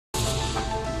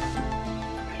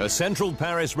A central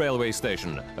Paris railway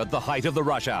station at the height of the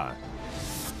rush hour.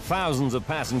 Thousands of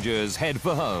passengers head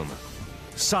for home.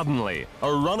 Suddenly,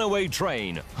 a runaway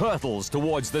train hurtles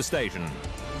towards the station.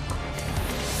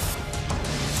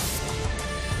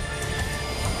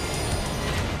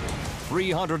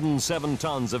 "307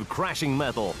 tons of crashing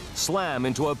metal slam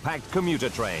into a packed commuter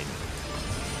train.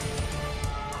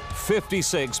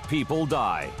 56 people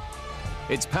die.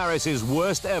 It's Paris's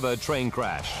worst ever train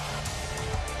crash.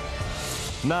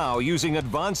 Now, using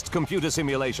advanced computer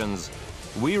simulations,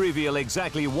 we reveal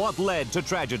exactly what led to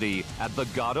tragedy at the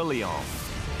Gare de Lyon.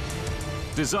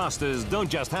 Disasters don't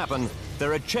just happen,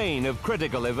 they're a chain of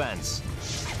critical events.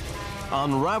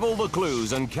 Unravel the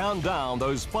clues and count down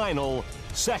those final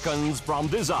seconds from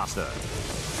disaster.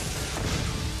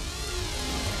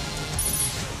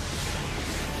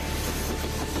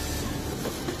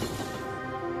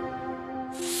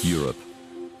 Europe.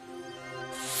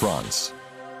 France.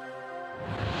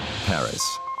 Paris.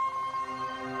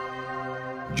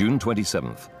 June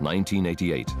 27th,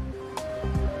 1988.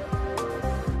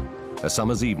 A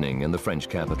summer's evening in the French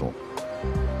capital.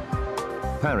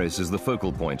 Paris is the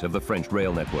focal point of the French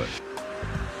rail network.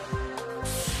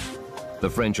 The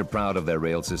French are proud of their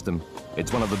rail system.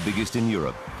 It's one of the biggest in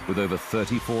Europe, with over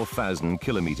 34,000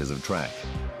 kilometers of track.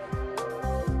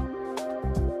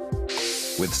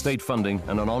 With state funding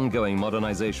and an ongoing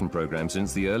modernization program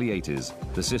since the early 80s,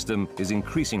 the system is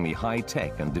increasingly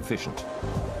high-tech and efficient.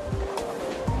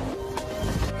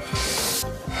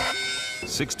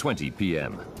 6:20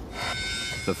 p.m.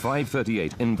 The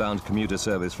 5:38 inbound commuter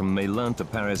service from Melun to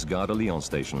Paris Gare de Lyon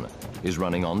station is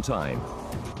running on time.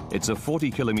 It's a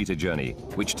 40-kilometer journey,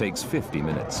 which takes 50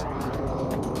 minutes.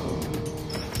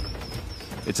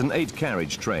 It's an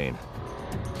 8-carriage train.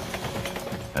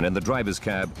 And in the driver's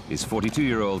cab is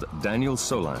 42-year-old Daniel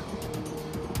Solin.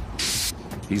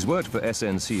 He's worked for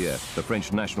SNCF, the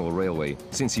French National Railway,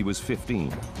 since he was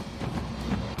 15.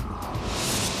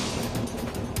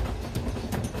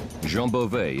 Jean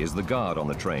Beauvais is the guard on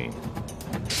the train.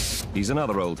 He's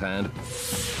another old hand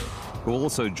who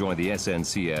also joined the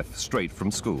SNCF straight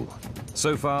from school.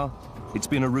 So far, it's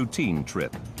been a routine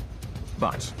trip.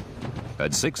 But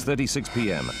at 6:36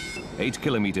 p.m., 8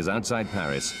 kilometers outside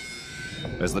Paris,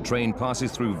 as the train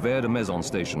passes through Gare de Lyon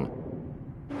station,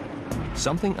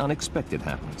 something unexpected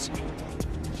happens.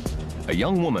 A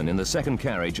young woman in the second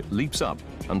carriage leaps up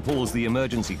and pulls the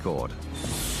emergency cord.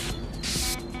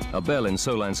 A bell in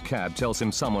Solin's cab tells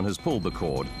him someone has pulled the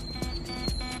cord,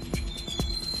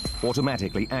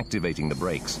 automatically activating the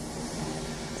brakes.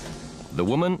 The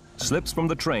woman slips from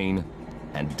the train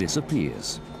and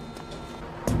disappears.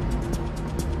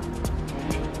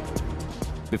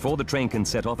 Before the train can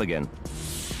set off again,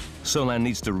 Solin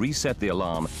needs to reset the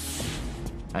alarm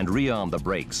and rearm the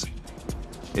brakes.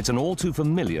 It's an all too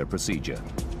familiar procedure.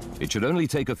 It should only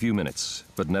take a few minutes,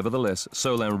 but nevertheless,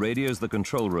 Solin radios the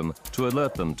control room to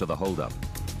alert them to the holdup.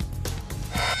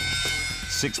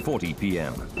 6:40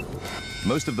 p.m.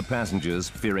 Most of the passengers,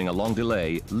 fearing a long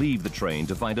delay, leave the train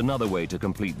to find another way to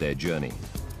complete their journey.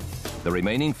 The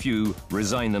remaining few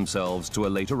resign themselves to a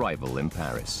late arrival in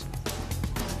Paris.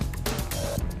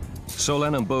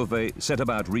 Solin and Beauvais set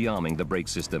about rearming the brake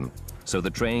system so the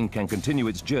train can continue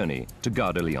its journey to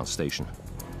Gare de Lyon station.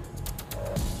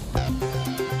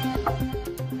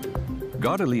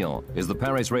 Gare de Lyon is the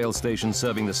Paris rail station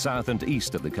serving the south and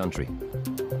east of the country.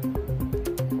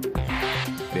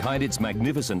 Behind its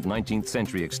magnificent 19th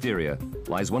century exterior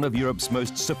lies one of Europe's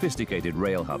most sophisticated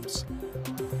rail hubs.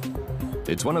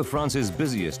 It's one of France's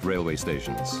busiest railway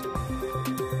stations,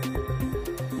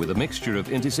 with a mixture of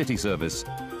intercity service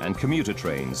and commuter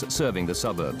trains serving the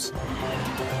suburbs.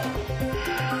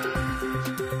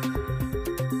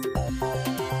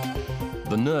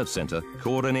 The nerve center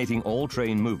coordinating all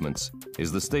train movements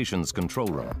is the station's control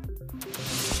room.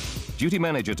 Duty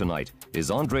manager tonight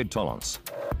is André Tollens.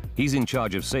 He's in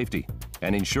charge of safety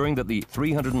and ensuring that the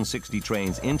 360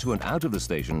 trains into and out of the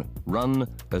station run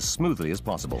as smoothly as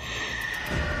possible.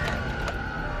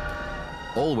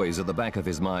 Always at the back of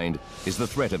his mind is the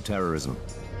threat of terrorism.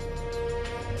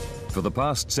 For the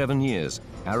past 7 years,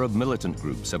 Arab militant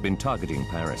groups have been targeting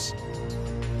Paris.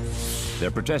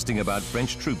 They're protesting about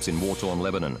French troops in war-torn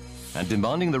Lebanon and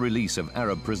demanding the release of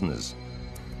Arab prisoners.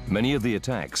 Many of the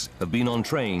attacks have been on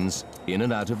trains in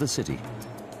and out of the city.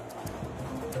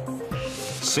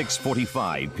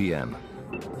 6:45 p.m.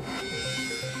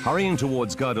 Hurrying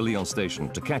towards Gare de Lyon station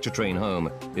to catch a train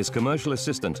home is commercial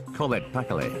assistant Colette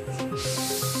Pacalet.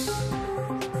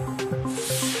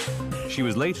 She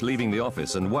was late leaving the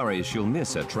office and worries she'll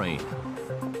miss her train.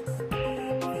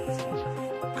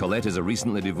 Colette is a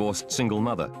recently divorced single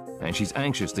mother, and she's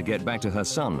anxious to get back to her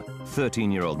son,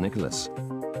 13-year-old Nicholas.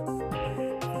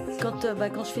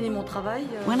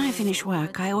 When I finish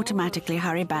work, I automatically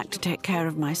hurry back to take care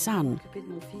of my son.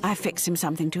 I fix him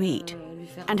something to eat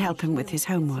and help him with his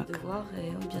homework.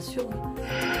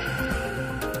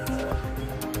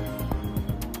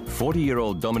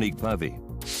 40-year-old Dominique Pavy,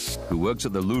 who works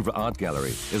at the Louvre Art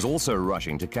Gallery, is also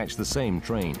rushing to catch the same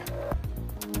train.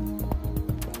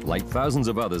 Like thousands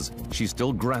of others, she's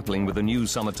still grappling with the new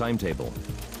summer timetable.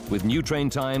 With new train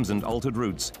times and altered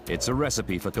routes, it's a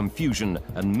recipe for confusion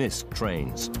and missed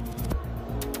trains.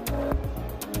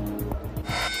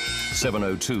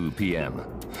 7:02 p.m.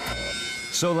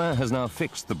 Solin has now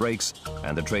fixed the brakes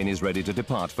and the train is ready to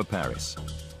depart for Paris.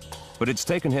 But it's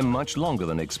taken him much longer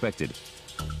than expected.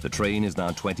 The train is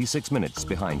now 26 minutes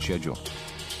behind schedule.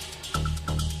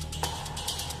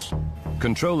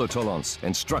 Controller Tolance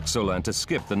instructs Solin to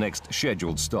skip the next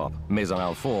scheduled stop,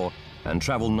 Maison-Alfort, and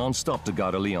travel non-stop to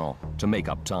Gare de Lyon to make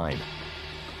up time.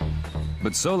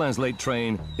 But Solin's late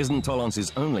train isn't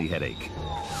Tolance's only headache.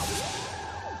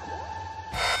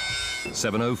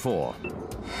 7:04.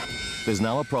 There's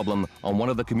now a problem on one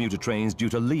of the commuter trains due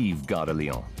to leave Gare de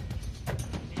Lyon.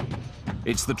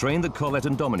 It's the train that Colette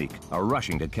and Dominique are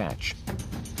rushing to catch.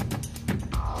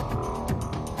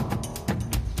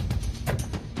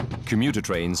 Commuter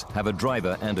trains have a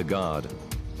driver and a guard.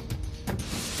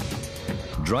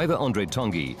 Driver André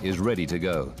Tanguy is ready to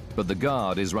go, but the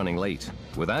guard is running late.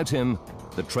 Without him,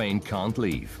 the train can't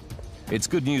leave. It's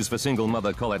good news for single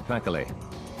mother Colette Paquelet.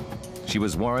 She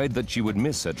was worried that she would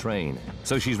miss her train,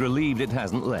 so she's relieved it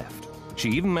hasn't left. She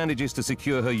even manages to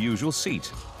secure her usual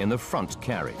seat in the front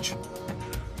carriage.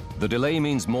 The delay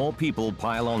means more people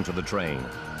pile onto the train.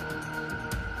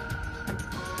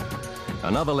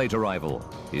 Another late arrival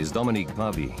is Dominique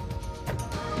Pavy.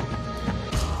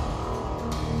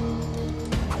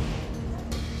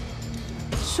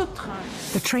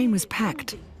 The train was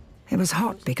packed. It was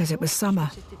hot because it was summer.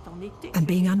 And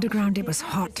being underground, it was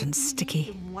hot and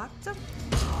sticky.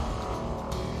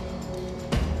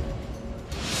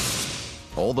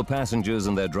 All the passengers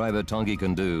and their driver Tanguy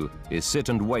can do is sit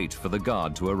and wait for the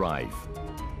guard to arrive.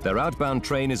 Their outbound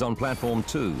train is on platform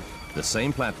 2, the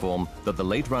same platform that the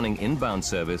late-running inbound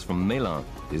service from Melun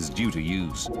is due to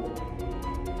use.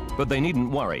 But they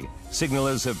needn't worry.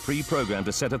 Signalers have pre-programmed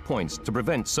a set of points to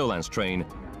prevent Solin's train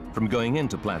from going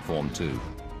into platform 2.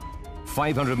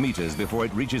 500 meters before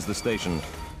it reaches the station,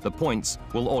 the points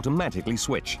will automatically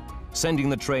switch, sending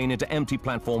the train into empty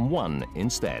platform 1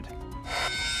 instead.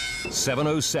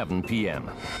 7:07 p.m.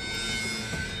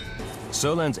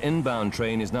 Solin's inbound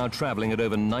train is now traveling at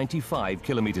over 95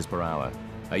 kilometers per hour.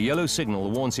 A yellow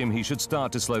signal warns him he should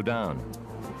start to slow down.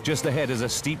 Just ahead is a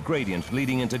steep gradient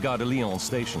leading into Gare de Lyon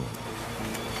station.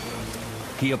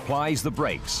 He applies the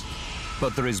brakes,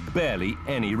 but there is barely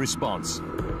any response.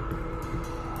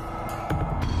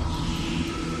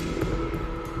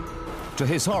 To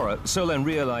his horror, Solin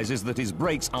realizes that his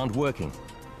brakes aren't working.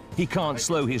 He can't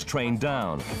slow his train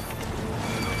down.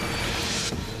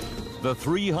 The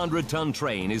 300-ton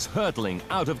train is hurtling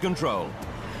out of control.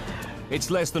 It's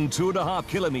less than 2.5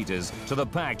 kilometers to the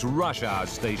packed rush hour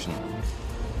station.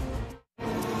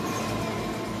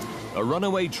 A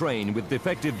runaway train with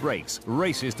defective brakes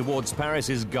races towards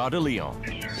Paris's Gare de Lyon.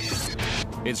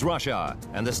 It's rush hour,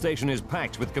 and the station is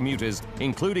packed with commuters,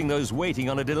 including those waiting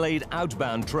on a delayed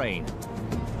outbound train.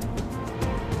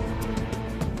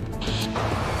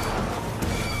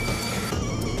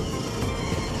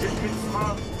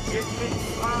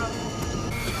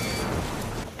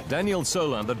 Daniel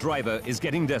Solin, the driver, is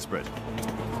getting desperate.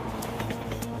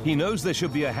 He knows there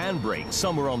should be a handbrake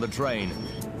somewhere on the train.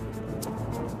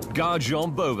 Guard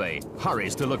Jean Beauvais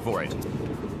hurries to look for it.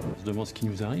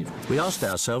 We asked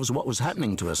ourselves what was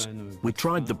happening to us. We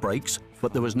tried the brakes,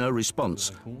 but there was no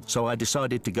response. So I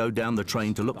decided to go down the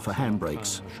train to look for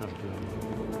handbrakes.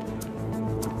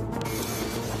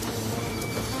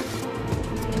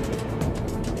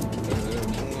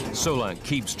 Solin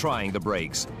keeps trying the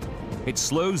brakes. It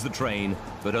slows the train,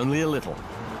 but only a little.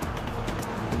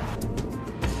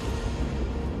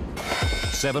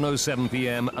 7:07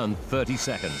 p.m. and 30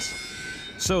 seconds.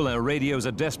 Solin radios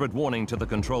a desperate warning to the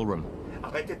control room.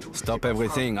 Stop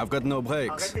everything, I've got no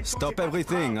brakes. Stop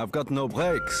everything, I've got no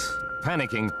brakes.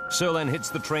 Panicking, Solin hits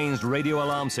the train's radio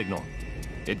alarm signal.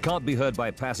 It can't be heard by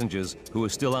passengers who are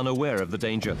still unaware of the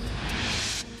danger.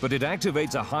 But it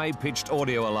activates a high-pitched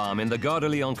audio alarm in the Gare de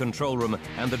Lyon control room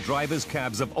and the drivers'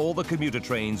 cabs of all the commuter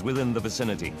trains within the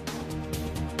vicinity.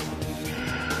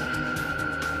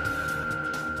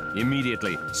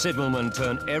 Immediately, signalmen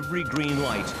turn every green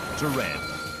light to red.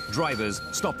 drivers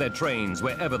stop their trains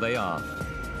wherever they are.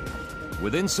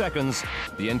 Within seconds,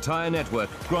 the entire network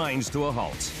grinds to a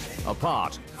halt,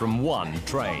 apart from one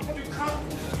train.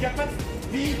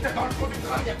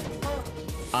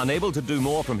 Unable to do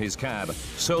more from his cab,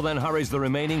 Solin hurries the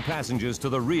remaining passengers to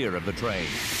the rear of the train.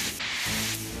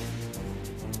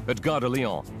 At Gare de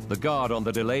Lyon, the guard on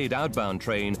the delayed outbound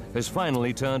train has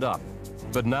finally turned up.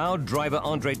 But now driver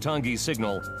André Tanguy's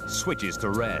signal switches to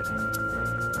red.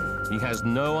 He has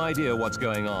no idea what's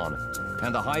going on,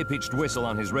 and the high-pitched whistle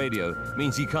on his radio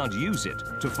means he can't use it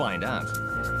to find out.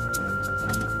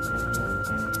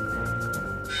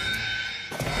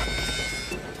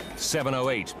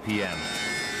 "7:08 p.m.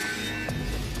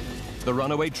 The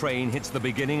runaway train hits the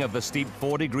beginning of the steep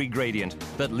 4-degree gradient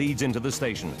that leads into the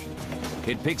station.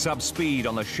 It picks up speed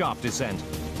on the sharp descent.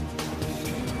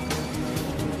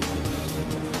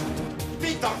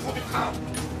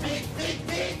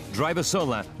 Driver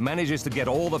Solin manages to get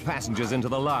all the passengers into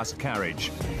the last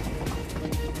carriage.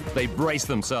 They brace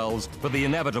themselves for the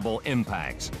inevitable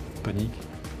impact. Panique.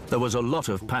 There was a lot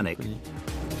of panic.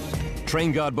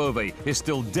 Train guard Beauvais is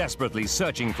still desperately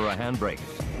searching for a handbrake.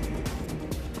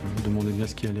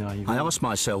 I asked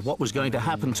myself what was going to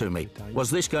happen to me.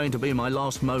 Was this going to be my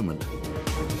last moment?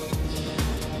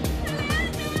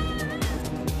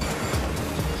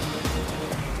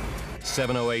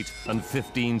 "7:08 and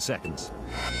 15 seconds.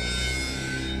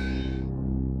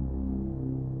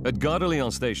 At Gare de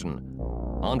Lyon station,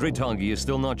 André Tanguy is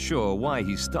still not sure why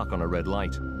he's stuck on a red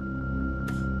light.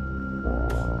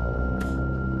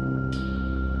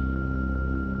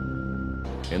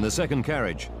 In the second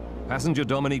carriage, passenger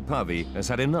Dominique Pavy has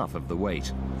had enough of the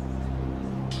wait.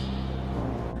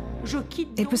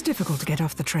 It was difficult to get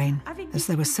off the train, as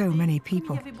there were so many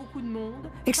people.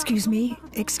 Excuse me,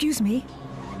 excuse me.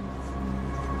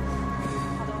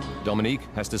 Dominique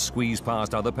has to squeeze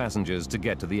past other passengers to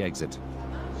get to the exit.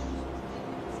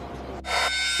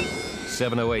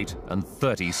 7:08 and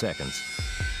 30 seconds.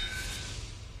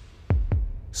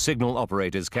 Signal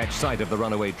operators catch sight of the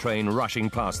runaway train rushing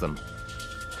past them.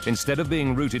 Instead of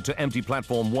being routed to empty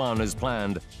platform 1 as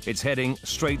planned, it's heading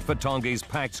straight for Tanguy's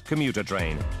packed commuter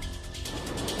train.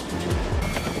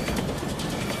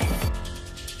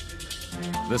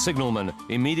 The signalmen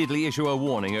immediately issue a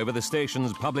warning over the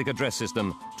station's public address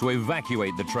system to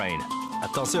evacuate the train.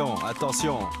 Attention,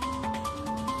 attention.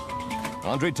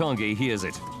 André Tanguy hears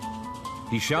it.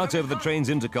 He shouts over the train's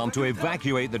intercom to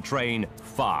evacuate the train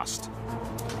fast.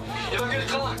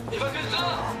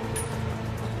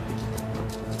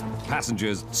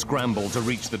 Passengers scramble to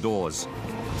reach the doors.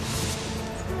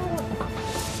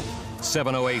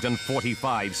 7:08 and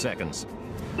 45 seconds.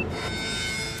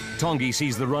 Tanguy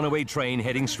sees the runaway train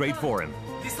heading straight for him.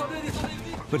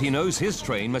 But he knows his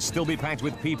train must still be packed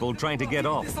with people trying to get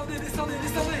off.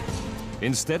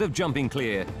 Instead of jumping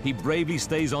clear, he bravely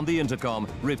stays on the intercom,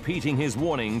 repeating his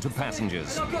warning to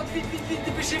passengers.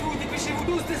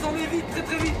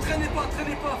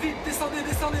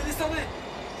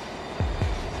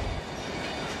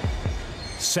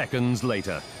 Seconds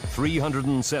later,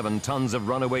 307 tons of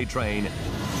runaway train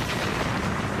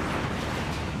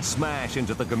smash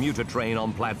into the commuter train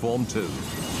on platform 2.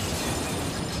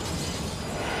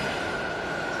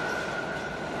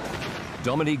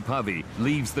 Dominique Pavy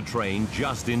leaves the train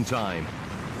just in time.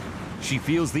 She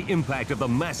feels the impact of the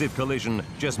massive collision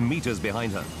just meters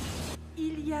behind her.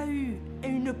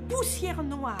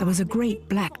 There was a great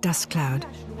black dust cloud,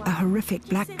 a horrific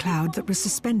black cloud that was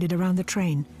suspended around the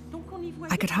train.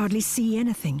 I could hardly see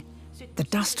anything. The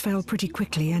dust fell pretty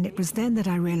quickly, and it was then that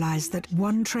I realized that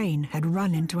one train had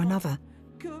run into another.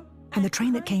 And the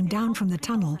train that came down from the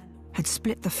tunnel had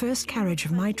split the first carriage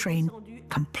of my train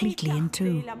completely in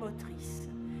two.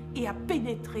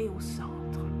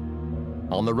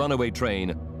 On the runaway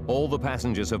train, all the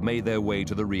passengers have made their way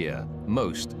to the rear.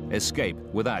 Most escape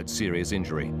without serious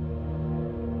injury.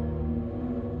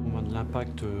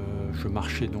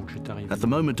 At the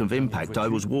moment of impact, I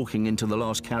was walking into the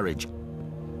last carriage.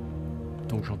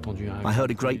 I heard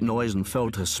a great noise and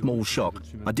felt a small shock.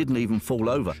 I didn't even fall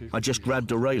over. I just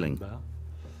grabbed a railing.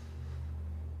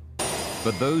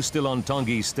 But those still on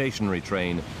Tanguy's stationary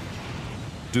train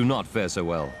do not fare so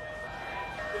well.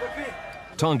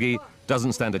 Tanguy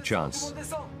doesn't stand a chance.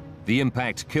 The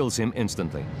impact kills him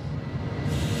instantly.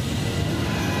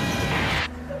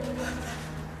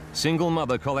 Single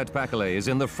mother Colette Paquelet is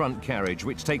in the front carriage,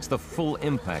 which takes the full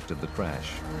impact of the crash.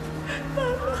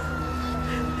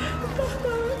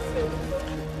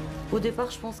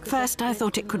 First, I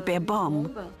thought it could be a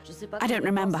bomb. I don't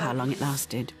remember how long it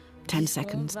lasted. 10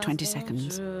 seconds, 20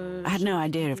 seconds. I had no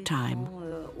idea of time.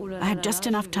 I had just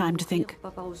enough time to think,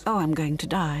 oh, I'm going to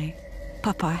die.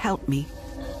 Papa, help me.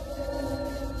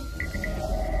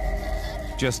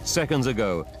 Just seconds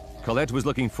ago, Colette was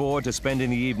looking forward to spending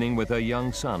the evening with her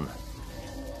young son.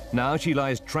 Now she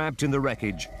lies trapped in the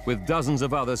wreckage with dozens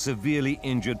of other severely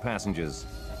injured passengers.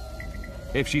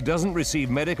 If she doesn't receive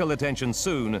medical attention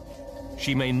soon,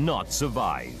 she may not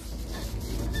survive.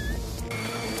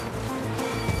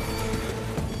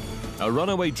 A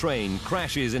runaway train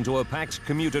crashes into a packed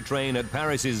commuter train at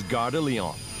Paris's Gare de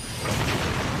Lyon.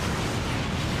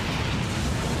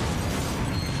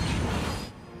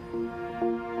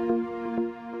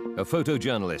 A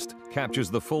photojournalist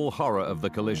captures the full horror of the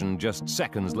collision just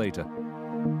seconds later.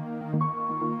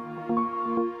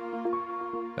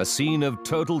 A scene of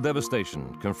total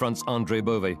devastation confronts André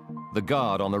Beauvais, the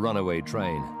guard on the runaway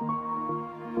train.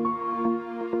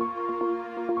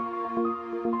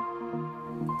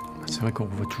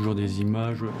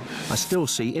 I still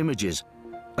see images,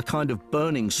 a kind of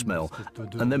burning smell,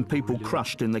 and then people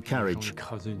crushed in the carriage.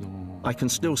 I can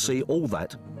still see all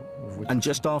that. And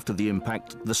just after the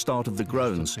impact, the start of the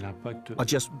groans. I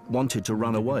just wanted to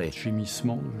run away.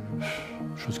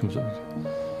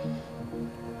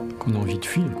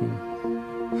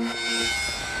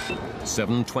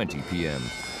 7:20 p.m.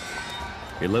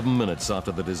 11 minutes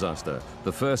after the disaster,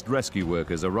 the first rescue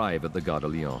workers arrive at the Gare de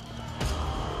Lyon.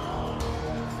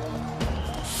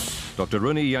 Dr.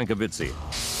 Rony Yankovici,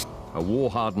 a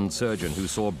war-hardened surgeon who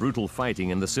saw brutal fighting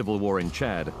in the civil war in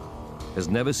Chad, has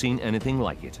never seen anything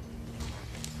like it.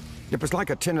 It was like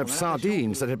a tin of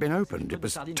sardines that had been opened. It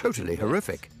was totally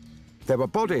horrific. There were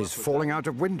bodies falling out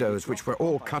of windows which were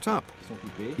all cut up.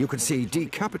 You could see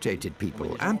decapitated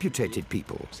people, amputated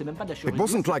people. It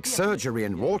wasn't like surgery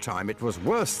in wartime, it was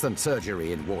worse than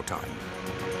surgery in wartime.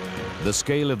 The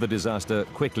scale of the disaster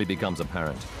quickly becomes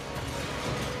apparent.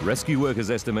 Rescue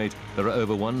workers estimate there are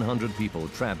over 100 people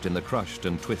trapped in the crushed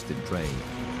and twisted train.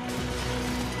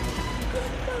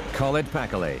 Colette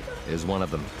Paquelet is one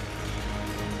of them.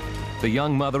 The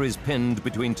young mother is pinned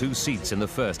between two seats in the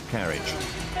first carriage.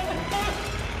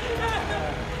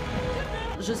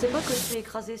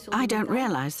 I don't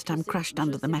realize that I'm crushed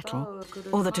under the metal,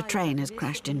 or that a train has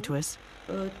crashed into us.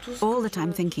 All that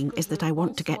I'm thinking is that I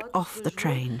want to get off the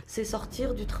train.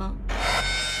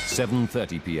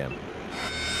 7:30 p.m.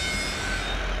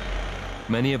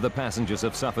 Many of the passengers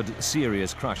have suffered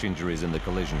serious crush injuries in the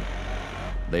collision.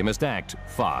 They must act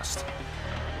fast.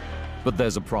 But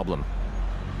there's a problem.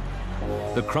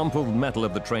 The crumpled metal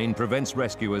of the train prevents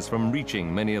rescuers from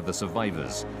reaching many of the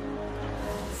survivors.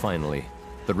 Finally,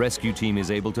 the rescue team is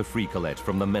able to free Colette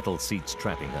from the metal seats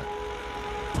trapping her.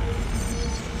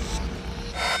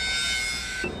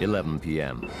 11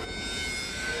 p.m.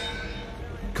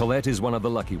 Colette is one of the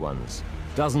lucky ones.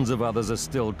 Dozens of others are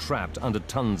still trapped under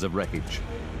tons of wreckage.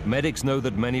 Medics know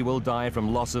that many will die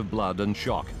from loss of blood and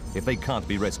shock if they can't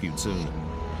be rescued soon.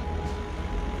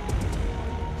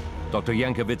 Dr.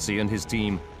 Yankovici and his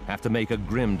team have to make a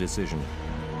grim decision.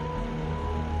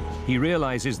 He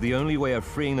realizes the only way of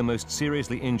freeing the most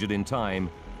seriously injured in time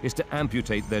is to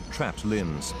amputate their trapped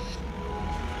limbs.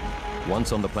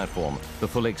 Once on the platform, the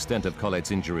full extent of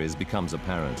Colette's injuries becomes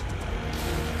apparent.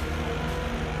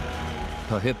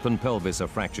 Her hip and pelvis are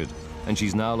fractured, and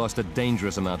she's now lost a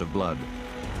dangerous amount of blood.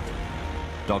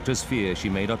 Doctors fear she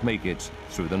may not make it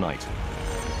through the night.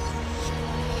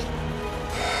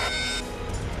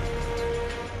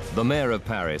 The mayor of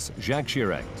Paris, Jacques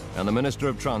Chirac, and the Minister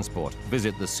of Transport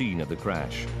visit the scene of the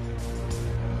crash.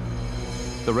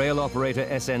 The rail operator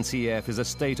SNCF is a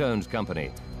state-owned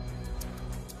company.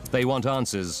 They want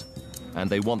answers, and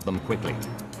they want them quickly.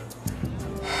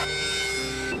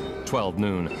 12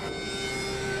 noon.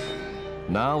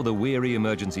 Now the weary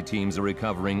emergency teams are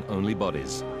recovering only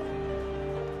bodies.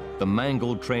 The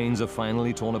mangled trains are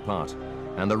finally torn apart,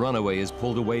 and the runaway is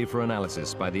pulled away for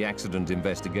analysis by the accident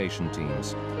investigation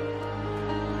teams.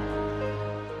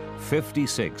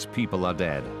 56 people are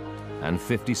dead, and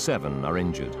 57 are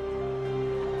injured.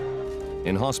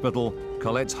 In hospital,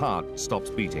 Colette's heart stops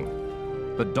beating,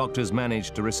 but doctors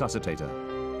manage to resuscitate her.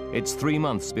 It's 3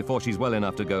 months before she's well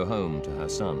enough to go home to her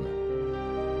son.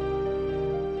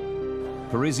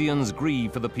 Parisians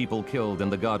grieve for the people killed in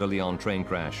the Gare de Lyon train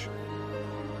crash.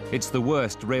 It's the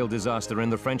worst rail disaster in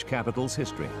the French capital's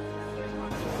history.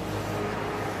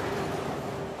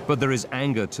 But there is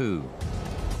anger too.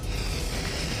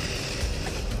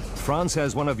 France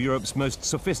has one of Europe's most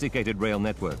sophisticated rail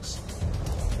networks.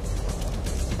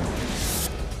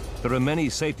 There are many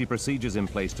safety procedures in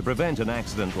place to prevent an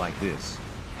accident like this.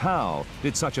 How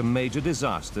did such a major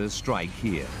disaster strike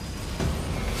here?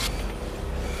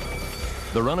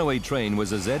 The runaway train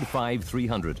was a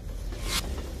Z5-300.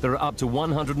 There are up to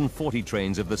 140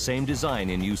 trains of the same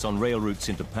design in use on rail routes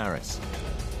into Paris.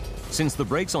 Since the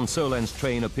brakes on Solin's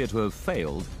train appear to have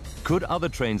failed, could other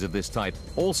trains of this type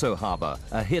also harbor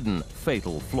a hidden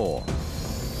fatal flaw?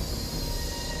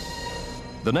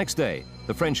 The next day,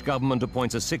 the French government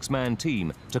appoints a 6-man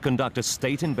team to conduct a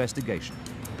state investigation.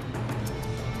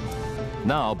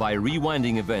 Now, by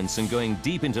rewinding events and going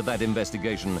deep into that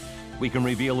investigation, we can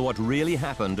reveal what really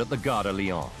happened at the Gare de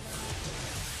Lyon.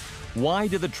 Why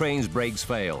did the train's brakes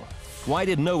fail? Why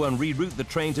did no one reroute the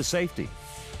train to safety?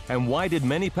 And why did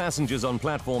many passengers on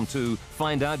Platform 2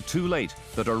 find out too late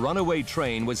that a runaway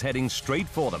train was heading straight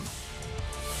for them?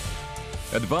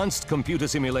 Advanced computer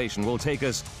simulation will take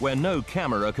us where no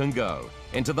camera can go,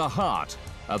 into the heart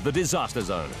of the disaster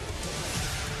zone.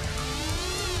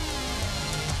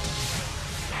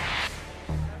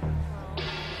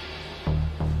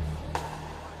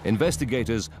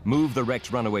 Investigators move the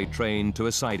wrecked runaway train to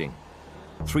a siding.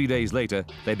 3 days later,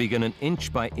 they begin an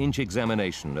inch-by-inch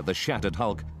examination of the shattered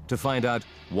hulk to find out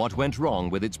what went wrong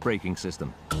with its braking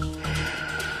system.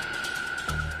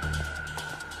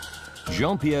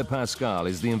 Jean-Pierre Pascal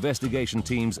is the investigation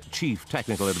team's chief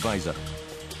technical advisor.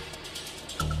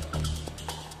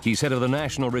 He's head of the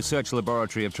National Research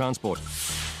Laboratory of Transport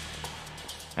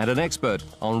and an expert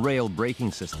on rail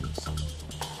braking systems.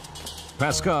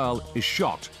 Pascal is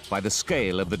shocked by the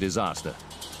scale of the disaster.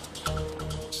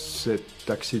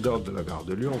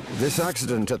 This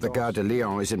accident at the Gare de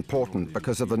Lyon is important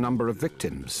because of the number of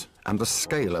victims and the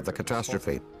scale of the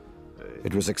catastrophe.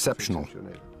 It was exceptional.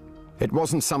 It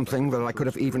wasn't something that I could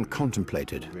have even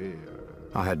contemplated.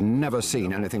 I had never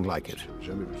seen anything like it.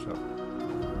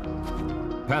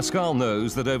 Pascal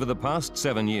knows that over the past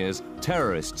 7 years,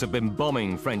 terrorists have been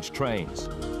bombing French trains.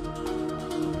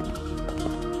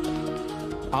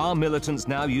 Are militants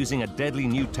now using a deadly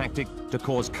new tactic to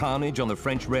cause carnage on the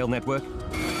French rail network?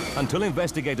 Until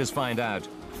investigators find out,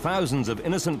 thousands of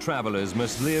innocent travelers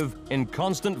must live in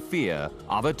constant fear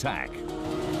of attack.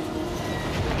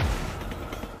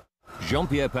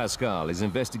 Jean-Pierre Pascal is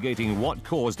investigating what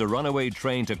caused a runaway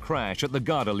train to crash at the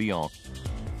Gare de Lyon,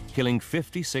 killing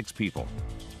 56 people.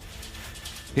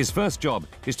 His first job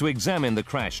is to examine the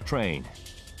crashed train.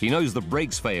 He knows the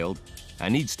brakes failed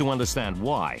and needs to understand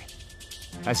why.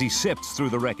 As he sifts through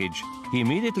the wreckage, he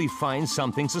immediately finds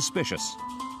something suspicious.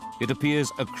 It appears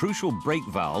a crucial brake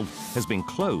valve has been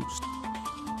closed.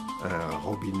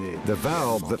 The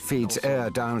valve that feeds air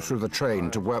down through the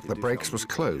train to work the brakes was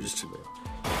closed.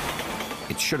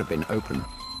 It should have been open.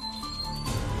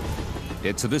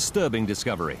 It's a disturbing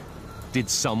discovery. Did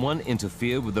someone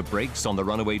interfere with the brakes on the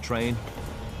runaway train?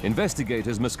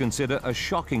 Investigators must consider a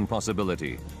shocking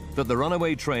possibility that the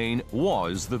runaway train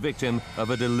was the victim of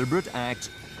a deliberate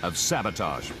act of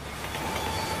sabotage.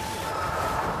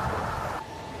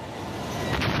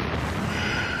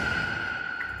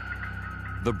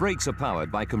 The brakes are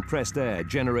powered by compressed air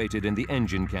generated in the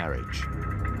engine carriage.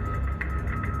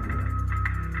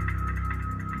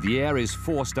 The air is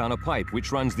forced down a pipe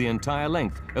which runs the entire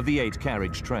length of the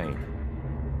 8-carriage train.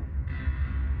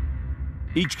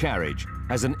 Each carriage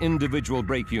has an individual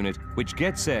brake unit which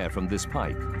gets air from this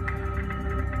pipe.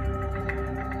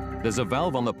 There's a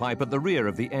valve on the pipe at the rear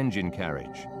of the engine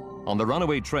carriage. On the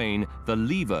runaway train, the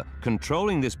lever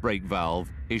controlling this brake valve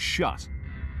is shut,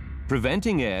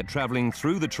 preventing air traveling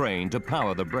through the train to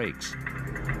power the brakes.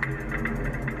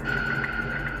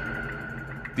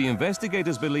 The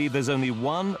investigators believe there's only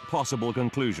one possible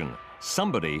conclusion.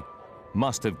 Somebody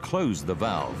must have closed the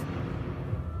valve.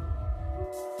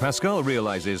 Pascal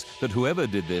realizes that whoever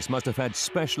did this must have had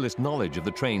specialist knowledge of the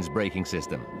train's braking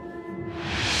system.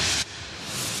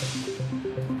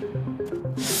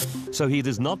 So he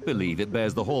does not believe it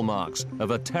bears the hallmarks of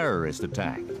a terrorist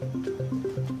attack.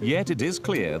 Yet it is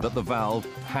clear that the valve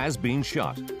has been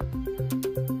shut.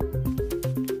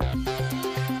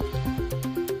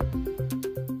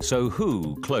 So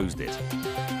who closed it?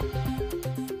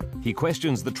 He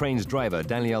questions the train's driver,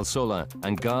 Daniel Solin,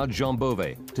 and guard Jean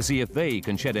Beauvais to see if they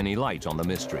can shed any light on the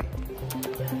mystery.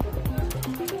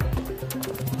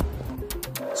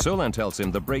 Solin tells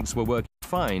him the brakes were working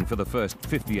fine for the first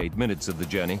 58 minutes of the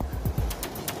journey.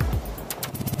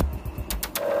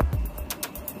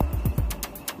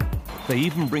 They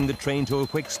even bring the train to a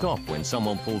quick stop when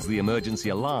someone pulls the emergency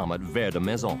alarm at Gare de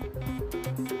Lyon.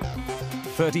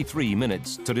 33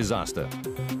 minutes to disaster.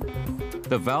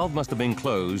 The valve must have been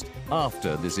closed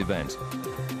after this event.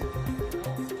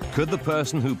 Could the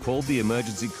person who pulled the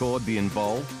emergency cord be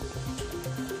involved?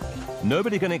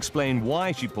 Nobody can explain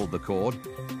why she pulled the cord,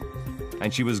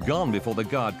 and she was gone before the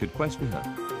guard could question her.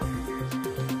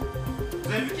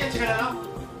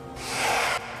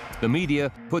 The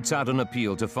media puts out an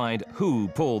appeal to find who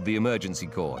pulled the emergency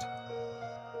cord.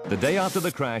 The day after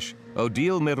the crash,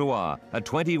 Odile Miroir, a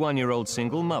 21-year-old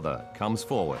single mother, comes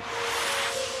forward.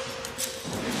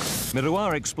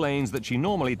 Miroir explains that she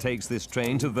normally takes this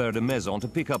train to Gare de Lyon to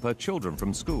pick up her children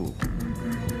from school.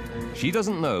 She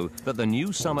doesn't know that the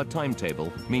new summer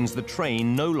timetable means the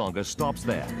train no longer stops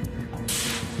there.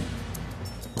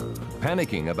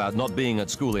 Panicking about not being at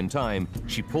school in time,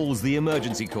 she pulls the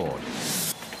emergency cord.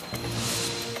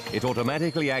 It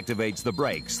automatically activates the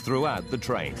brakes throughout the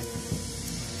train.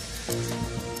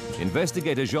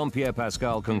 Investigator Jean-Pierre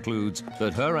Pascal concludes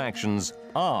that her actions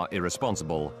are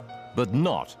irresponsible, but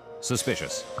not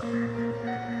suspicious.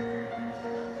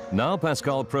 Now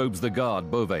Pascal probes the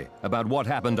guard, Beauvais, about what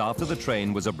happened after the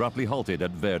train was abruptly halted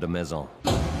at Gare de Lyon.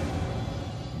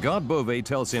 Guard Beauvais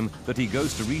tells him that he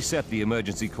goes to reset the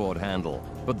emergency cord handle,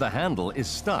 but the handle is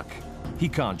stuck. He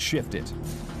can't shift it.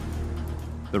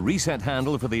 The reset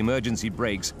handle for the emergency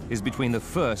brakes is between the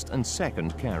first and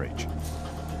second carriage.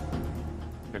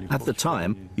 At the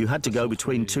time, you had to go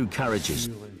between two carriages.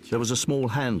 There was a small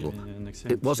handle.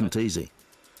 It wasn't easy.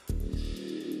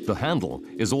 The handle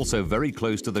is also very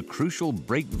close to the crucial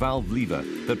brake valve lever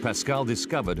that Pascal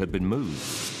discovered had been moved.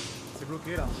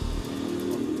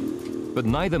 But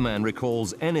neither man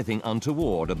recalls anything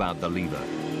untoward about the lever.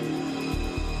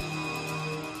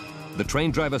 The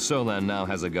train driver Solin now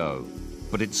has a go,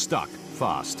 but it's stuck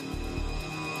fast.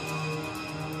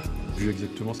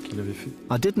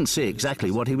 I didn't see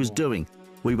exactly what he was doing.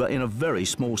 We were in a very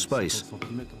small space.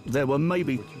 There were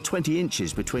maybe 20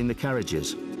 inches between the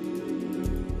carriages.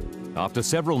 After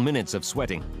several minutes of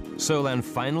sweating, Solin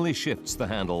finally shifts the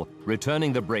handle,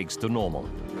 returning the brakes to normal.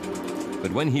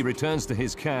 But when he returns to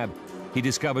his cab, he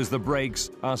discovers the brakes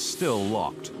are still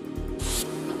locked.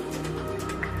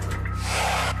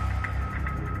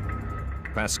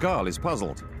 Pascal is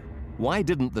puzzled. Why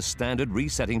didn't the standard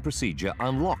resetting procedure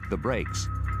unlock the brakes?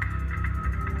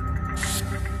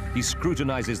 He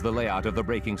scrutinizes the layout of the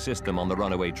braking system on the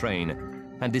runaway train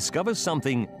and discovers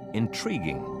something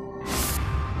intriguing.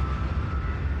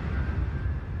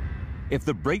 If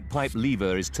the brake pipe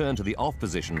lever is turned to the off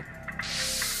position,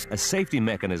 a safety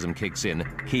mechanism kicks in,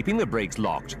 keeping the brakes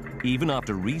locked even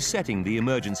after resetting the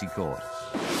emergency cord.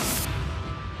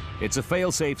 It's a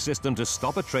fail-safe system to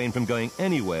stop a train from going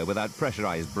anywhere without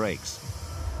pressurized brakes.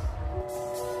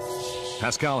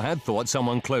 Pascal had thought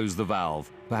someone closed the valve,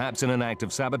 perhaps in an act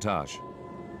of sabotage.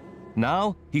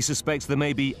 Now he suspects there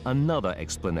may be another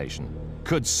explanation.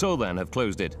 Could Solin have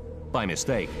closed it by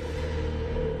mistake?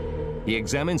 He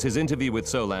examines his interview with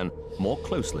Solin more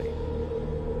closely.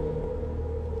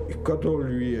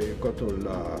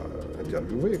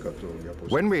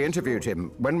 When we interviewed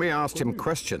him, when we asked him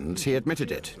questions, he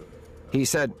admitted it. He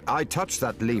said, "I touched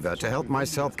that lever to help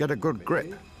myself get a good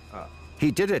grip."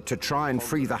 He did it to try and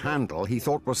free the handle he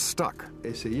thought was stuck.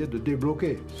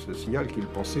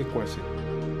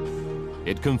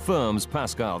 It confirms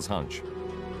Pascal's hunch.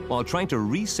 While trying to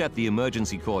reset the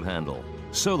emergency cord handle,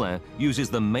 Solin uses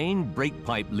the main brake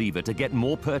pipe lever to get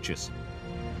more purchase.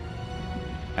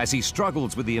 As he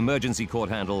struggles with the emergency cord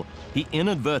handle, he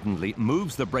inadvertently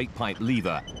moves the brake pipe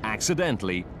lever,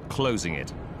 accidentally closing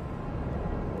it.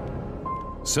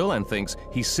 Solin thinks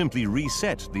he simply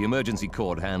reset the emergency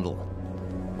cord handle.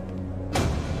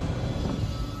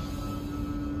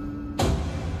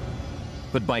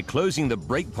 But by closing the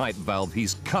brake pipe valve,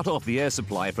 he's cut off the air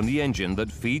supply from the engine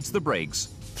that feeds the brakes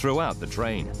throughout the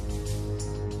train.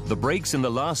 The brakes in the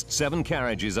last 7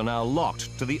 carriages are now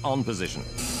locked to the on position.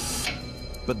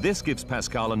 But this gives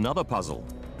Pascal another puzzle.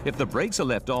 If the brakes are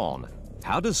left on,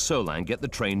 how does Solin get the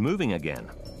train moving again?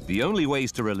 The only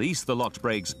ways to release the locked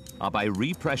brakes are by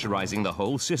repressurizing the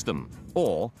whole system,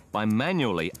 or by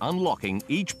manually unlocking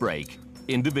each brake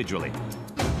individually.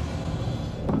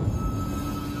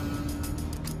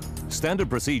 Standard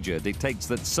procedure dictates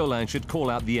that Solin should call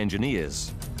out the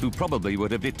engineers, who probably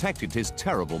would have detected his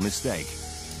terrible mistake.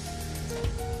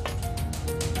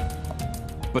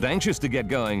 But anxious to get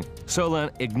going, Solin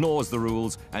ignores the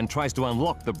rules and tries to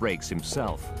unlock the brakes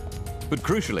himself. But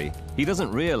crucially, he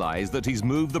doesn't realize that he's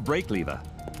moved the brake lever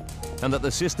and that the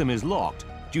system is locked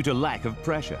due to lack of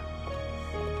pressure.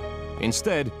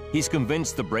 Instead, he's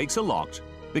convinced the brakes are locked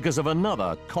because of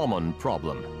another common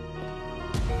problem.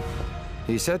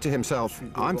 He said to himself,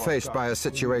 "I'm faced by a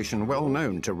situation well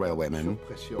known to railwaymen,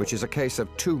 which is a case of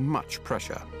too much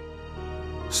pressure."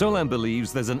 Solin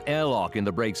believes there's an airlock in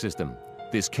the brake system.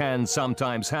 This can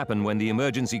sometimes happen when the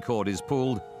emergency cord is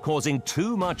pulled, causing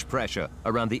too much pressure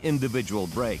around the individual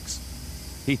brakes.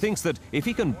 He thinks that if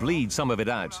he can bleed some of it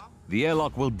out, the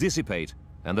airlock will dissipate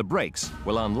and the brakes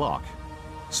will unlock.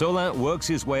 Solin works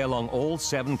his way along all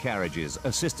 7 carriages,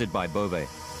 assisted by Beauvais.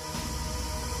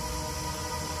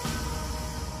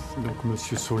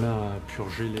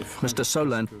 Mr.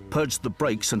 Solin purged the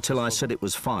brakes until I said it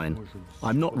was fine.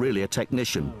 I'm not really a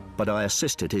technician, but I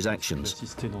assisted his actions.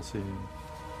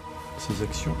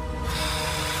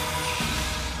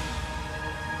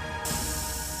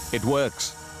 It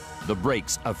works. The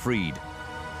brakes are freed.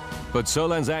 But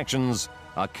Solin's actions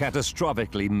are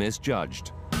catastrophically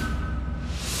misjudged.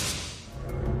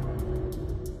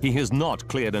 He has not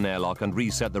cleared an airlock and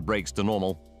reset the brakes to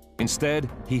normal. Instead,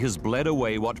 he has bled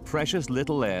away what precious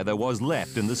little air there was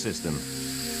left in the system.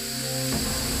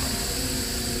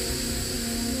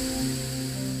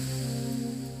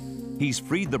 He's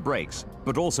freed the brakes,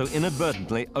 but also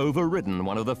inadvertently overridden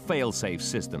one of the fail-safe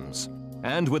systems.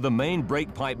 And with the main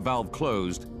brake pipe valve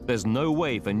closed, there's no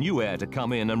way for new air to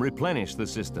come in and replenish the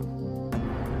system.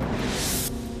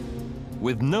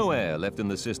 With no air left in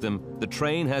the system, the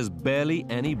train has barely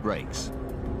any brakes.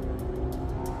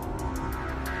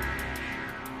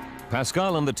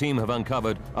 Pascal and the team have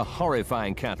uncovered a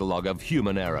horrifying catalogue of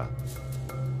human error.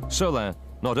 Solin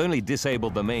not only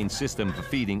disabled the main system for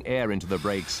feeding air into the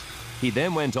brakes, he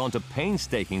then went on to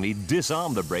painstakingly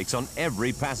disarm the brakes on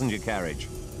every passenger carriage.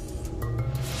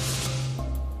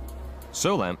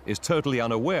 Solin is totally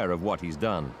unaware of what he's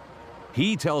done.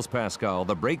 He tells Pascal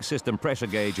the brake system pressure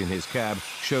gauge in his cab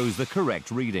shows the correct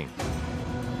reading.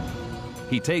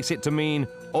 He takes it to mean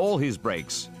all his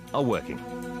brakes are working.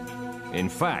 In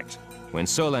fact, when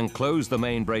Solin closed the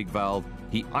main brake valve,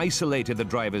 he isolated the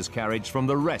driver's carriage from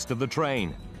the rest of the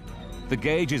train. The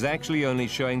gauge is actually only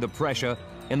showing the pressure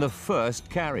in the first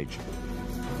carriage.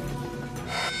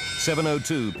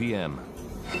 7:02 p.m.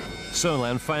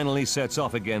 Solin finally sets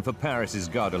off again for Paris's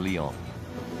Gare de Lyon.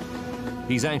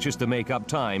 He's anxious to make up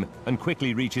time and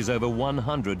quickly reaches over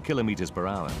 100 kilometers per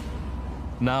hour.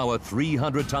 Now a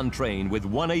 300-ton train with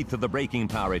 1/8 of the braking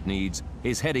power it needs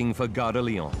is heading for Gare de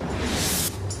Lyon.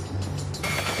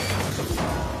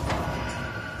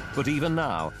 But even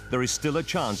now, there is still a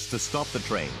chance to stop the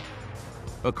train.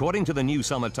 According to the new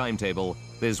summer timetable,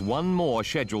 there's one more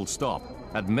scheduled stop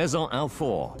at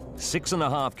Maison-Alfort,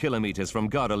 6.5 kilometers from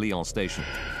Gare de Lyon station.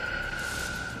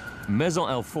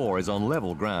 Maison-Alfort is on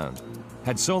level ground.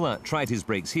 Had Solin tried his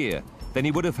brakes here, then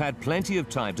he would have had plenty of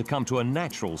time to come to a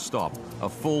natural stop, a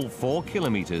full 4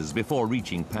 kilometers before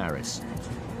reaching Paris.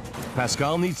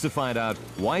 Pascal needs to find out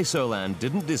why Solin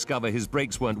didn't discover his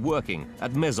brakes weren't working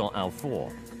at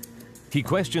Maison-Alfort. He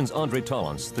questions André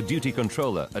Tollens, the duty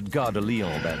controller at Gare de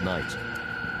Lyon that night.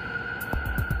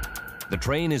 The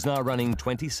train is now running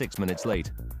 26 minutes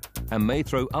late and may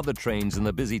throw other trains in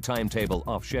the busy timetable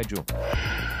off schedule.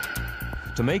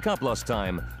 To make up lost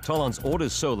time, Tollens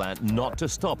orders Solin not to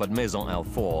stop at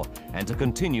Maison-Alfort and to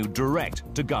continue direct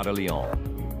to Gare de Lyon.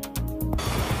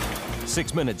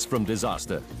 6 minutes from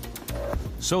disaster.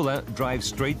 Solin drives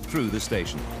straight through the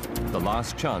station. The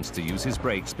last chance to use his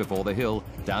brakes before the hill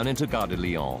down into Gare de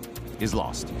Lyon is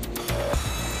lost.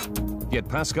 Yet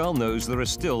Pascal knows there are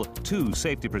still 2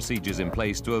 safety procedures in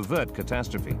place to avert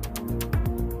catastrophe.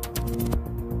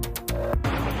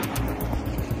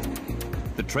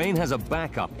 The train has a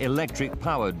backup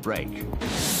electric-powered brake.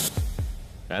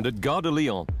 And at Gare de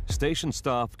Lyon, station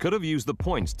staff could have used the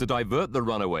points to divert the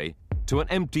runaway to an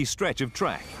empty stretch of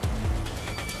track.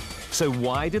 So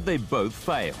why did they both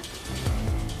fail?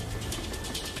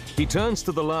 He turns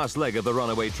to the last leg of the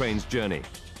runaway train's journey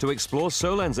to explore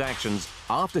Solin's actions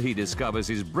after he discovers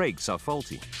his brakes are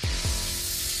faulty.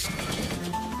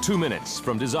 2 minutes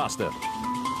from disaster.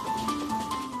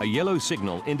 A yellow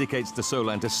signal indicates to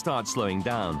Solin to start slowing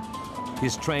down.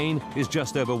 His train is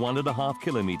just over 1.5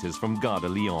 kilometers from Gare de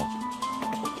Lyon.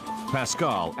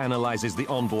 Pascal analyzes the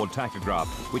onboard tachograph,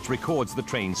 which records the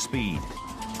train's speed.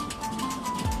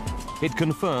 It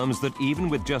confirms that even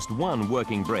with just one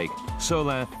working brake,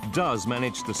 Solin does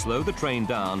manage to slow the train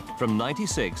down from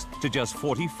 96 to just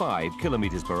 45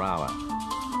 kilometers per hour.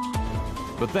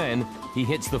 But then he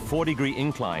hits the 4-degree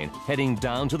incline, heading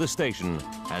down to the station,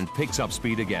 and picks up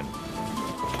speed again.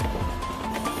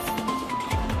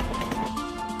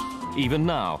 Even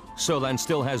now, Solin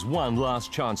still has one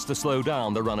last chance to slow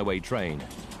down the runaway train.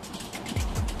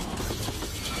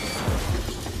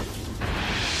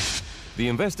 The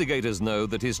investigators know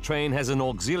that his train has an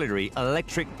auxiliary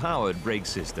electric-powered brake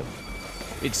system.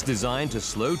 It's designed to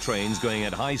slow trains going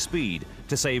at high speed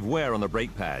to save wear on the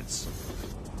brake pads.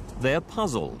 They're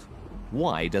puzzled.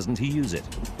 Why doesn't he use it?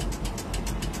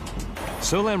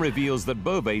 Solin reveals that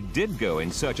Beauvais did go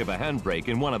in search of a handbrake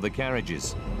in one of the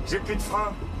carriages. J'ai plus de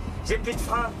frein. J'ai plus de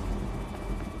frein.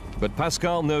 But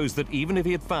Pascal knows that even if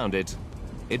he had found it,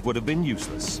 it would have been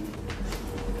useless.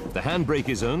 The handbrake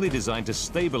is only designed to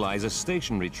stabilize a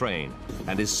stationary train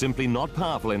and is simply not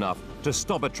powerful enough to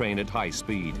stop a train at high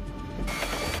speed.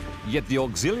 Yet the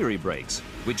auxiliary brakes,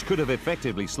 which could have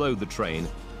effectively slowed the train,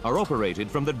 are operated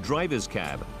from the driver's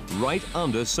cab, right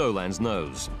under Solan's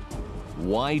nose.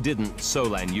 Why didn't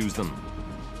Solan use them?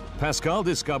 Pascal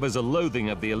discovers a loathing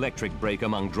of the electric brake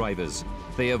among drivers.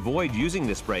 They avoid using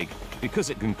this brake because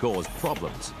it can cause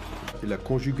problems. La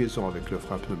conjugaison avec le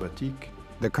frein pneumatique.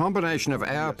 The combination of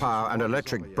air power and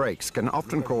electric brakes can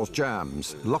often cause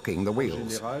jams, locking the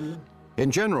wheels.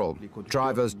 In general,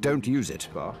 drivers don't use it.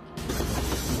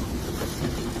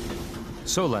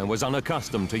 Solan was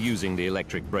unaccustomed to using the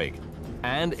electric brake,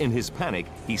 and in his panic,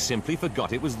 he simply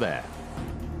forgot it was there.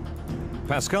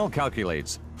 Pascal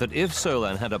calculates that if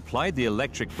Solan had applied the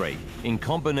electric brake in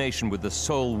combination with the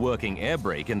sole working air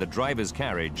brake in the driver's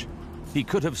carriage, he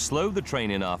could have slowed the train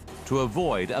enough to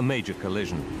avoid a major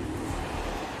collision.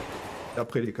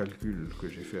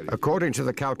 According to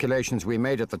the calculations we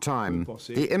made at the time,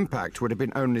 the impact would have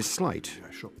been only slight.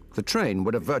 The train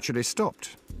would have virtually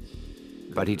stopped.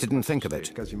 But he didn't think of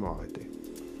it.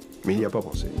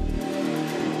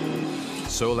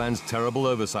 Solan's terrible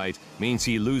oversight means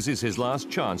he loses his last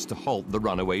chance to halt the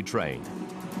runaway train.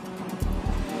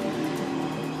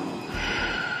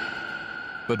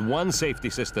 But one safety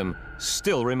system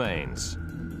still remains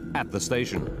at the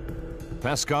station.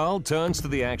 Pascal turns to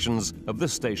the actions of the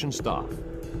station staff.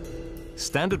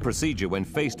 Standard procedure when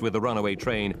faced with a runaway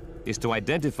train is to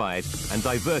identify it and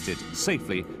divert it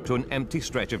safely to an empty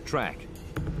stretch of track.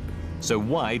 So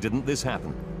why didn't this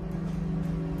happen?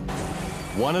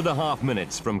 1.5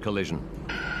 minutes from collision.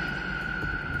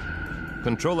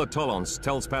 Controller Tolance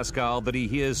tells Pascal that he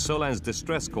hears Solan's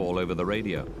distress call over the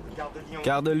radio.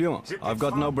 Gare de Lyon, I've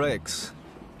got no brakes.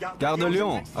 Gare de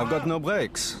Lyon, I've got no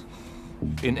brakes.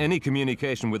 In any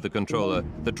communication with the controller,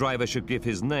 the driver should give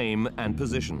his name and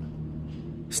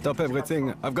position. Stop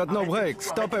everything, I've got no brakes,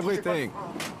 stop everything.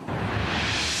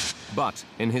 But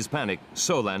in his panic,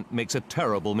 Solan makes a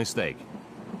terrible mistake.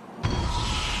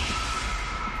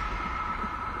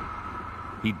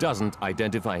 He doesn't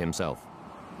identify himself.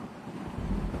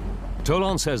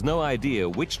 Tolance has no idea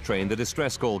which train the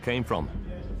distress call came from,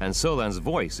 and Solan's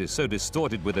voice is so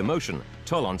distorted with emotion,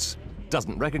 Tolance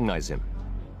doesn't recognize him.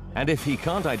 And if he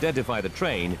can't identify the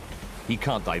train, he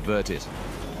can't divert it.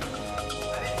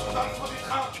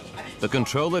 The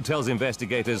controller tells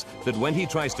investigators that when he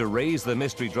tries to raise the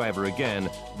mystery driver again,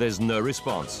 there's no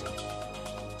response.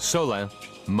 Solan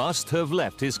must have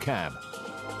left his cab.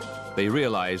 They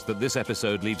realize that this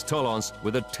episode leaves Tolance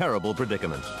with a terrible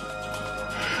predicament.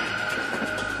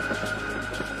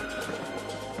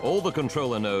 All the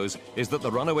controller knows is that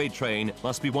the runaway train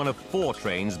must be one of 4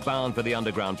 trains bound for the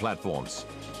underground platforms.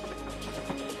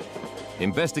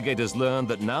 Investigators learn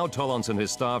that now Tolance and his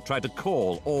staff try to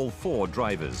call all 4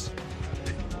 drivers.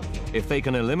 If they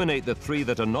can eliminate the 3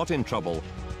 that are not in trouble,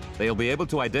 they'll be able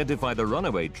to identify the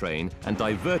runaway train and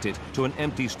divert it to an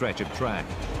empty stretch of track.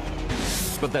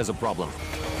 But there's a problem.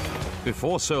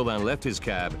 Before Solan left his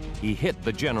cab, he hit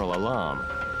the general alarm.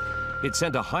 It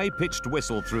sent a high-pitched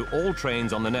whistle through all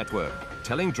trains on the network,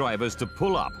 telling drivers to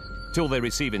pull up till they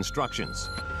receive instructions.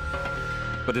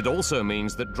 But it also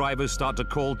means that drivers start to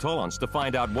call Tolance to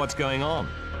find out what's going on.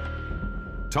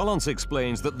 Tolance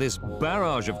explains that this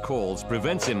barrage of calls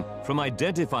prevents him from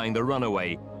identifying the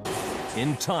runaway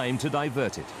in time to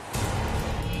divert it.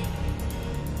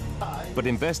 But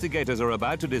investigators are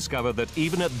about to discover that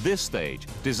even at this stage,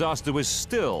 disaster was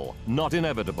still not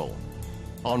inevitable.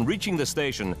 On reaching the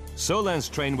station, Solan's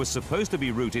train was supposed to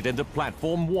be routed into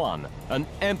Platform 1, an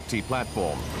empty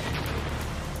platform.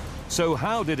 So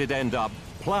how did it end up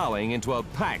plowing into a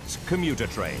packed commuter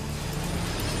train?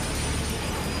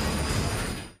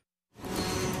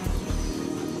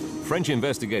 French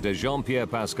investigator Jean-Pierre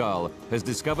Pascal has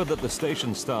discovered that the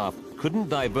station staff couldn't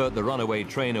divert the runaway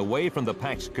train away from the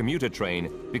packed commuter train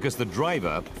because the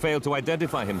driver failed to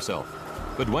identify himself.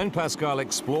 But when Pascal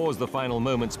explores the final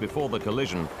moments before the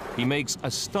collision, he makes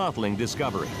a startling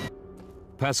discovery.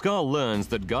 Pascal learns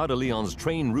that Gare de Lyon's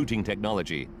train routing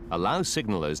technology allows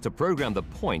signalers to program the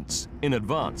points in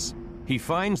advance. He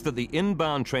finds that the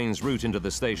inbound train's route into the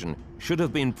station should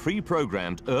have been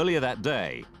pre-programmed earlier that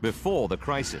day, before the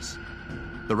crisis.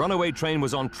 The runaway train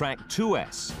was on track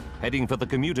 2S, heading for the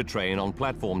commuter train on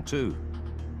platform 2.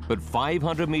 But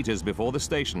 500 meters before the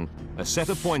station, a set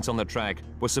of points on the track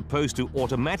were supposed to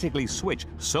automatically switch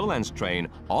Solan's train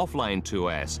off line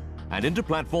 2S and into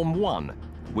platform 1,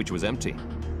 which was empty.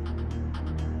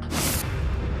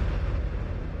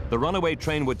 The runaway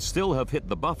train would still have hit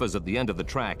the buffers at the end of the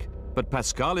track, but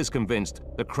Pascal is convinced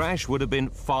the crash would have been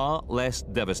far less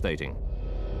devastating.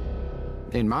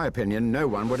 In my opinion, no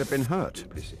one would have been hurt.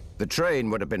 The train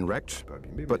would have been wrecked,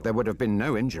 but there would have been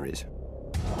no injuries.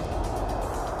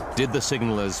 Did the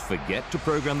signalers forget to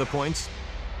program the points?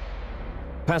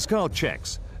 Pascal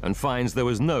checks and finds there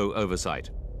was no oversight.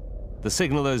 The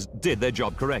signalers did their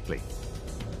job correctly.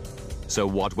 So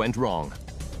what went wrong?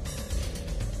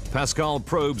 Pascal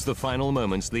probes the final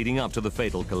moments leading up to the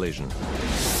fatal collision.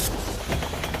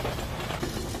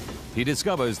 He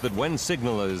discovers that when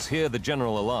signalers hear the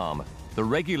general alarm, the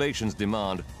regulations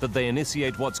demand that they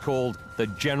initiate what's called the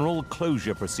general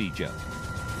closure procedure.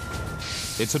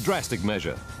 It's a drastic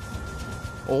measure.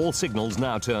 All signals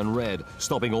now turn red,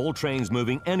 stopping all trains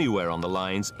moving anywhere on the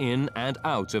lines in and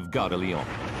out of Gare de Lyon.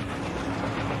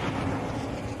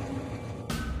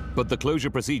 But the closure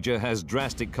procedure has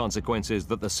drastic consequences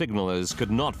that the signalers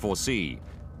could not foresee.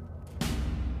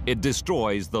 It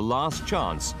destroys the last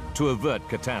chance to avert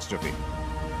catastrophe.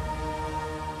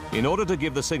 In order to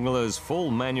give the signalers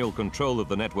full manual control of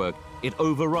the network, it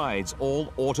overrides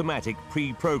all automatic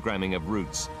pre-programming of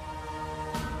routes.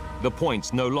 The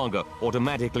points no longer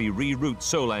automatically reroute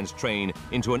Solan's train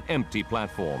into an empty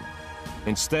platform.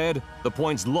 Instead, the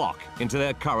points lock into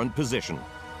their current position.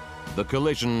 The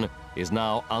collision is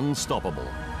now unstoppable.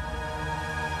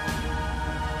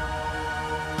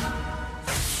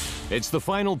 It's the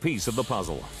final piece of the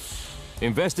puzzle.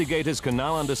 Investigators can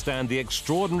now understand the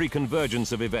extraordinary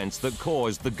convergence of events that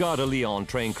caused the Gare de Lyon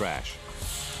train crash.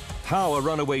 How a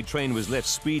runaway train was left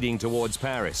speeding towards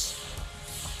Paris.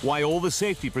 Why all the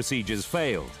safety procedures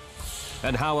failed.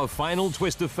 And how a final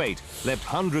twist of fate left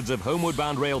hundreds of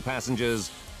homeward-bound rail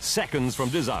passengers seconds from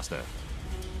disaster.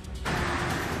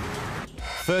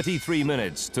 33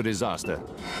 minutes to disaster.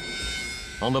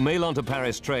 On the Melun to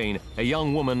Paris train, a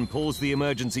young woman pulls the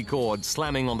emergency cord,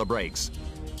 slamming on the brakes.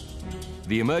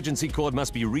 The emergency cord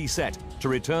must be reset to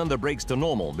return the brakes to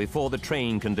normal before the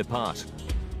train can depart.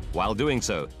 While doing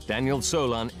so, Daniel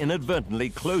Solan inadvertently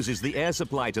closes the air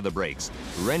supply to the brakes,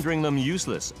 rendering them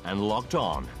useless and locked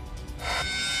on.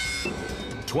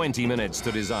 20 minutes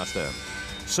to disaster.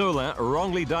 Solan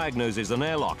wrongly diagnoses an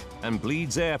airlock and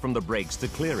bleeds air from the brakes to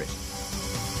clear it.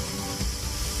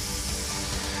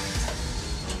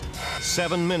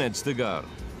 7 minutes to go.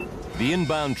 The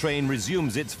inbound train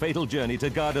resumes its fatal journey to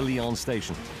Gare de Lyon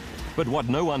station. But what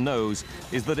no one knows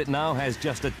is that it now has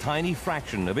just a tiny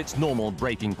fraction of its normal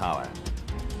braking power.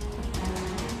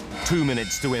 2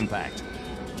 minutes to impact.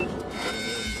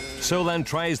 Solan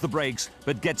tries the brakes,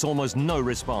 but gets almost no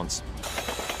response.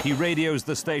 He radios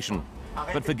the station,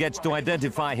 but forgets to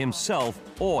identify himself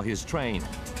or his train.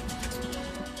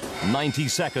 90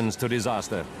 seconds to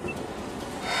disaster.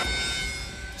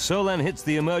 Solan hits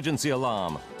the emergency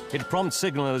alarm. It prompts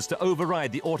signalers to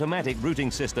override the automatic routing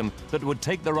system that would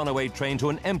take the runaway train to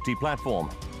an empty platform.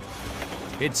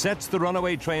 It sets the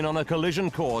runaway train on a collision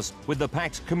course with the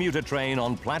packed commuter train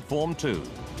on platform 2.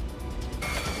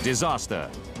 Disaster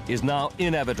is now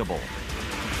inevitable.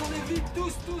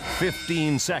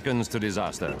 15 seconds to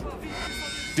disaster.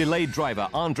 Delayed driver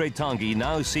Andre Tanguy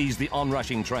now sees the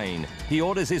onrushing train. He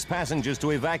orders his passengers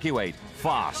to evacuate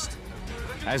fast.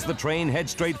 As the train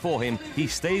heads straight for him, he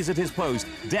stays at his post,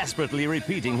 desperately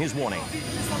repeating his warning.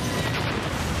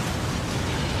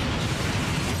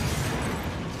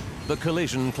 The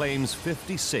collision claims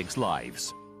 56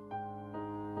 lives.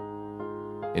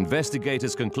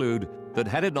 Investigators conclude that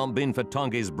had it not been for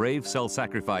Tanguy's brave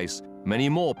self-sacrifice, many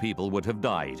more people would have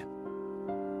died.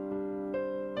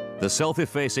 The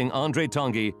self-effacing Andre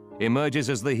Tanguy emerges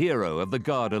as the hero of the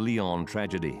Gare de Lyon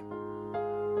tragedy.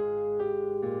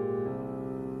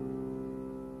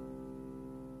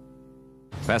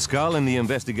 Pascal and the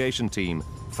investigation team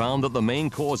found that the main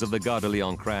cause of the Gare de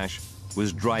Lyon crash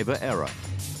was driver error.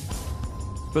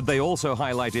 But they also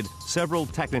highlighted several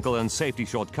technical and safety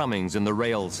shortcomings in the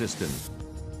rail system.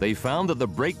 They found that the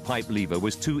brake pipe lever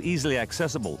was too easily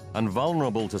accessible and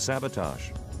vulnerable to sabotage.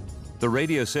 The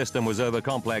radio system was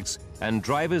overcomplex and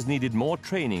drivers needed more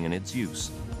training in its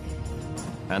use.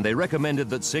 And they recommended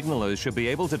that signalers should be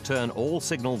able to turn all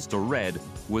signals to red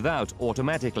without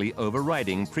automatically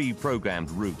overriding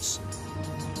pre-programmed routes.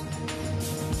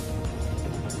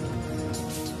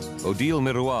 Odile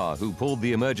Miroir, who pulled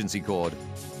the emergency cord,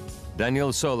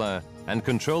 Daniel Solan and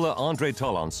controller Andre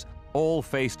Tolons all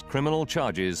faced criminal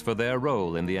charges for their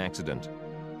role in the accident.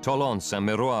 Tolons and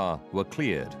Miroir were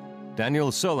cleared.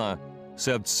 Daniel Solan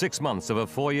served 6 months of a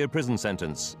 4-year prison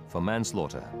sentence for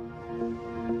manslaughter.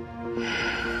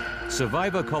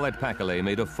 Survivor Colette Paquelet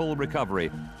made a full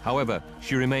recovery. However,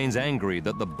 she remains angry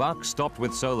that the buck stopped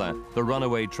with Solan, the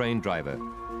runaway train driver.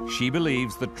 She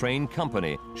believes the train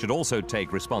company should also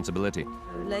take responsibility.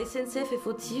 La SNCF est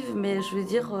fautive, mais je veux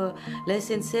dire, la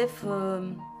SNCF...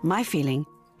 My feeling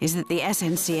is that the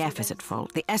SNCF is at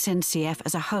fault, the SNCF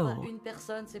as a whole.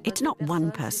 It's not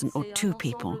one person or two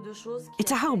people.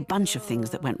 It's a whole bunch of things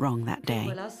that went wrong that day.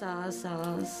 Voilà,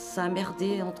 ça a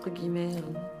merdé, entre guillemets,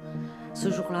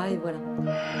 ce jour-là, et voilà.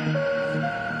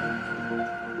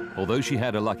 Although she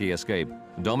had a lucky escape,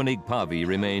 Dominique Pavie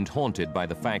remained haunted by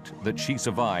the fact that she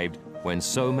survived when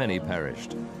so many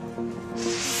perished.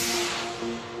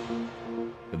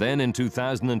 Then in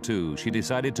 2002, she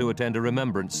decided to attend a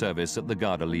remembrance service at the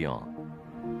Gare de Lyon.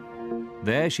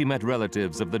 There she met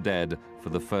relatives of the dead for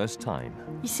the first time.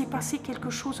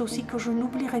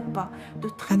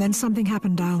 And then something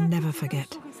happened I'll never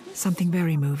forget. Something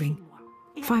very moving.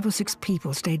 5 or 6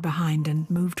 people stayed behind and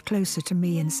moved closer to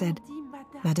me and said,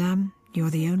 "Madame,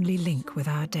 you're the only link with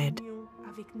our dead."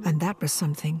 And that was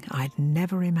something I'd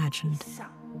never imagined.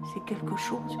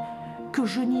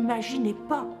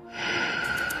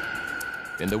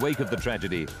 In the wake of the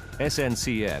tragedy,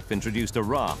 SNCF introduced a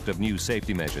raft of new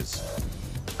safety measures.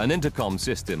 An intercom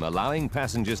system allowing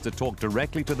passengers to talk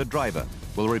directly to the driver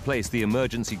will replace the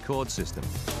emergency cord system.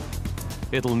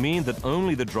 It'll mean that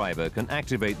only the driver can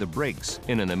activate the brakes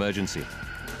in an emergency.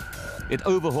 It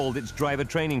overhauled its driver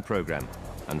training program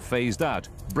and phased out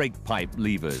brake pipe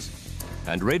levers.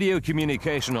 And radio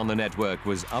communication on the network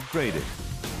was upgraded.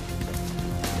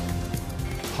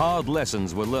 Hard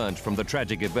lessons were learned from the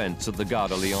tragic events at the Gare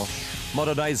de Lyon.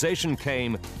 Modernization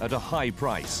came at a high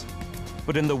price.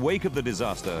 But in the wake of the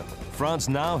disaster, France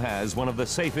now has one of the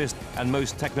safest and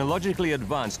most technologically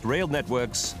advanced rail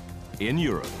networks in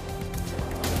Europe.